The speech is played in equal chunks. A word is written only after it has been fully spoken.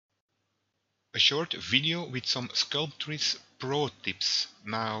short video with some Sculptris Pro tips.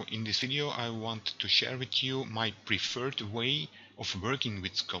 Now in this video I want to share with you my preferred way of working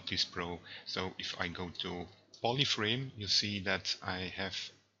with Sculptris Pro. So if I go to Polyframe, you see that I have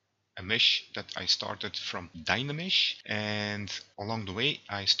a mesh that I started from Dynamesh, and along the way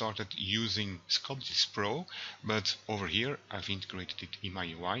I started using Sculptris Pro, but over here I've integrated it in my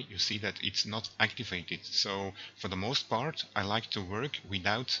UI. You see that it's not activated, so for the most part I like to work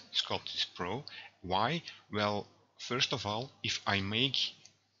without Sculptris Pro. Why? Well, first of all, if I make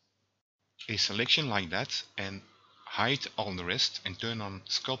a selection like that and hide all the rest and turn on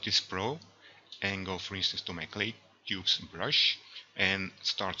Sculptris Pro and go for instance to my clay tubes brush and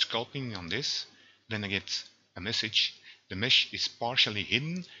start sculpting on this, then I get a message: the mesh is partially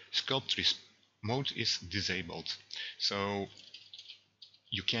hidden, Sculptris mode is disabled. So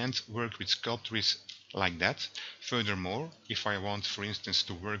you can't work with Sculptris like that. Furthermore, if I want for instance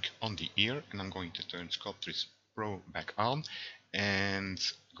to work on the ear, and I'm going to turn Sculptris Pro back on and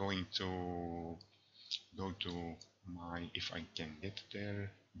going to go to my, if I can get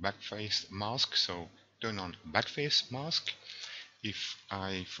there, backface mask, so turn on backface mask. If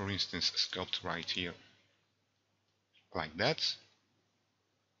I for instance sculpt right here like that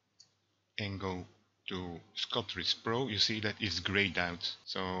and go to Sculptris Pro, you see that it's grayed out.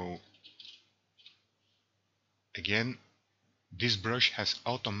 So again, this brush has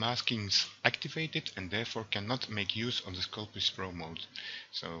auto maskings activated and therefore cannot make use of the Sculptris Pro mode.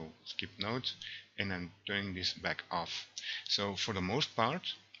 So skip note, and I'm turning this back off. So for the most part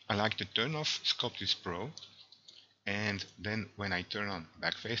I like to turn off Sculptris Pro, and then when I turn on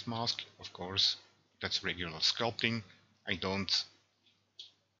backface mask, of course that's regular sculpting. I don't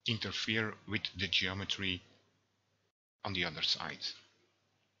interfere with the geometry on the other side.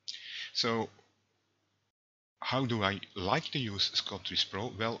 So how do I like to use Sculptris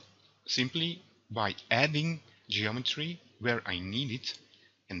Pro? Well, simply by adding geometry where I need it,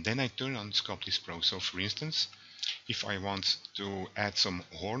 and then I turn on Sculptris Pro. So for instance, if I want to add some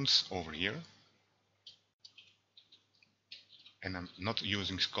horns over here, and I'm not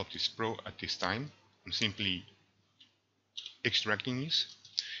using Sculptris Pro at this time, I'm simply extracting this.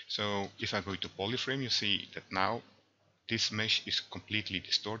 So if I go to Polyframe, you see that now this mesh is completely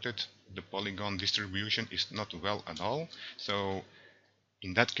distorted. The polygon distribution is not well at all. So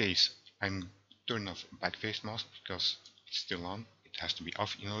in that case, I'm turning off backface mask because it's still on. It has to be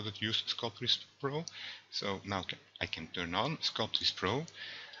off in order to use Sculptris Pro. So now I can turn on Sculptris Pro.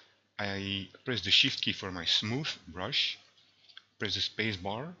 I press the Shift key for my smooth brush, press the space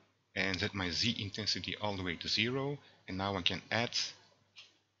bar and set my Z intensity all the way to 0, and now I can add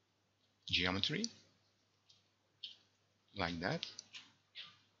geometry like that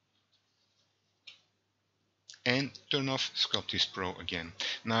and turn off Sculptris Pro again.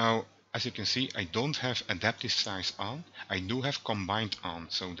 Now as you can see, I don't have adaptive size on, I do have combined on,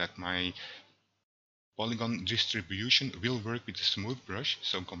 so that my polygon distribution will work with the smooth brush.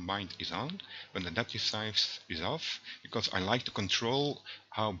 So combined is on, but adaptive size is off, because I like to control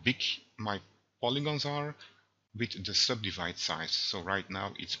how big my polygons are with the subdivide size. So right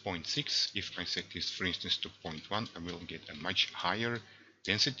now it's 0.6. If I set this for instance to 0.1, I will get a much higher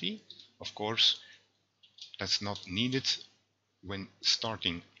density. Of course, that's not needed when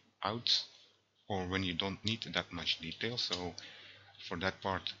starting out or when you don't need that much detail. So for that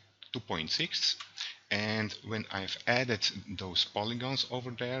part, 2.6. And when I've added those polygons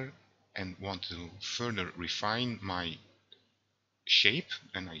over there and want to further refine my shape,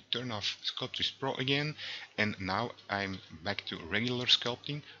 and I turn off Sculptris Pro again, and now I'm back to regular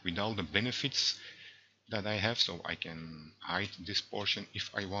sculpting with all the benefits that I have. So I can hide this portion if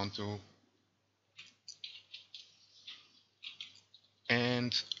I want to,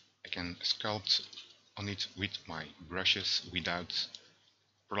 and I can sculpt on it with my brushes without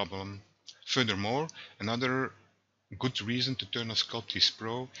problem. Furthermore, another good reason to turn on Sculptris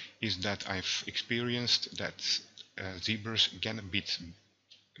Pro is that I've experienced that ZBrush can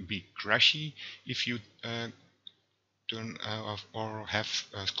be crashy if you turn or have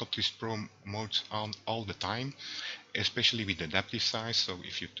Sculptris Pro mode on all the time, especially with adaptive size. So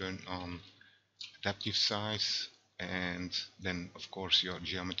if you turn on adaptive size, and then of course your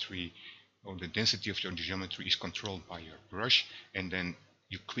geometry or the density of your geometry is controlled by your brush, and then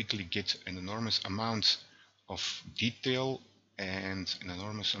you quickly get an enormous amount of detail and an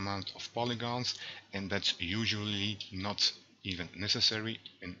enormous amount of polygons, and that's usually not even necessary,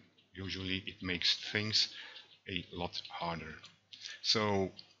 and usually it makes things a lot harder.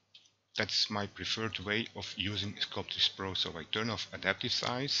 So that's my preferred way of using Sculptris Pro. So I turn off adaptive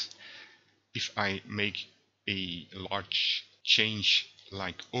size. If I make a large change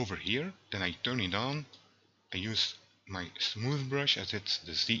like over here, then I turn it on. I use my smooth brush, I set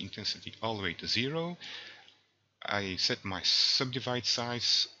the Z intensity all the way to 0. I set my subdivide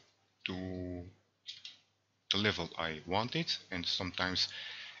size to the level I want it, and sometimes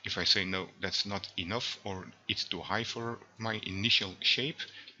if I say no, that's not enough or it's too high for my initial shape,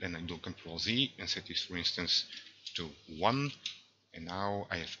 then I do Ctrl Z and set this for instance to 1, and now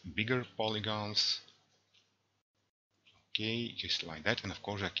I have bigger polygons. Okay, just like that. And of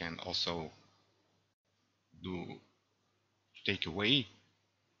course I can also take away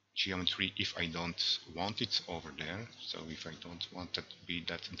geometry if I don't want it over there. So if I don't want that to be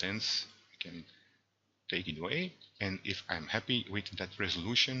that dense, I can take it away. And if I'm happy with that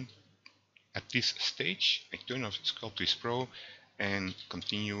resolution at this stage, I turn off Sculptris Pro and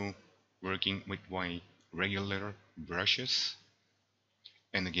continue working with my regular brushes.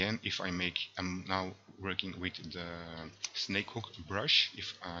 And again, if I'm now working with the snake hook brush.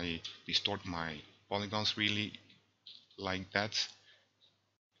 If I distort my polygons really like that,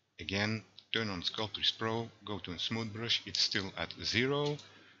 again, turn on Sculptris Pro, go to a smooth brush, it's still at 0,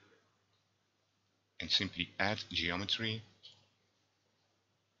 and simply add geometry.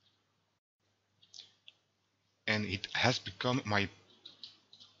 And it has become my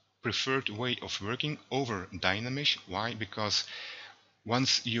preferred way of working over Dynamesh. Why? Because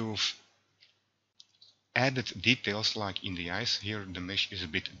once you've added details like in the eyes, here the mesh is a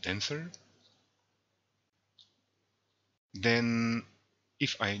bit denser, then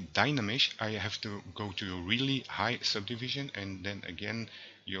if I Dynamesh, I have to go to a really high subdivision, and then again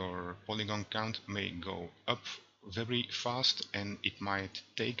your polygon count may go up very fast and it might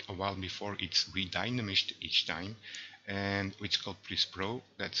take a while before it's re-dynamished each time. And with Sculptris Pro,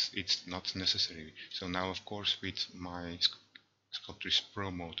 it's not necessary. So now of course with my Sculptris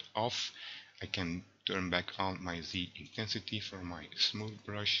Pro mode off, I can turn back on my Z intensity for my smooth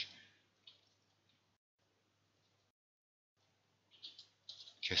brush,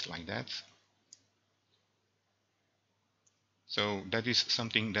 just like that. So that is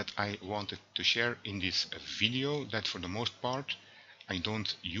something that I wanted to share in this video, that for the most part I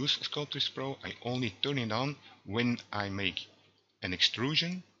don't use Sculptris Pro. I only turn it on when I make an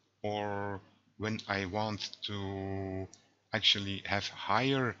extrusion or when I want to actually have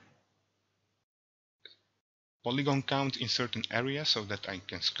higher polygon count in certain areas so that I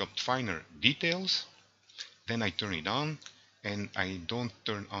can sculpt finer details. Then I turn it on, and I don't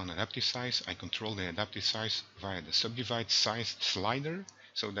turn on adaptive size. I control the adaptive size via the subdivide size slider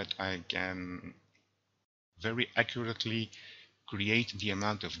so that I can very accurately create the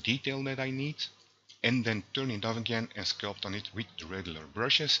amount of detail that I need, and then turn it off again and sculpt on it with the regular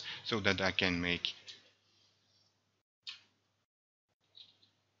brushes so that I can make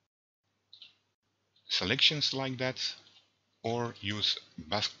selections like that, or use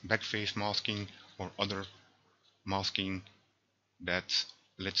backface masking or other masking that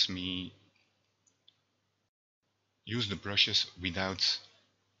lets me use the brushes without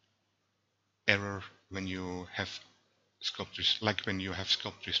error when you have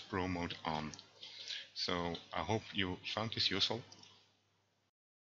Sculptris Pro mode on. So I hope you found this useful.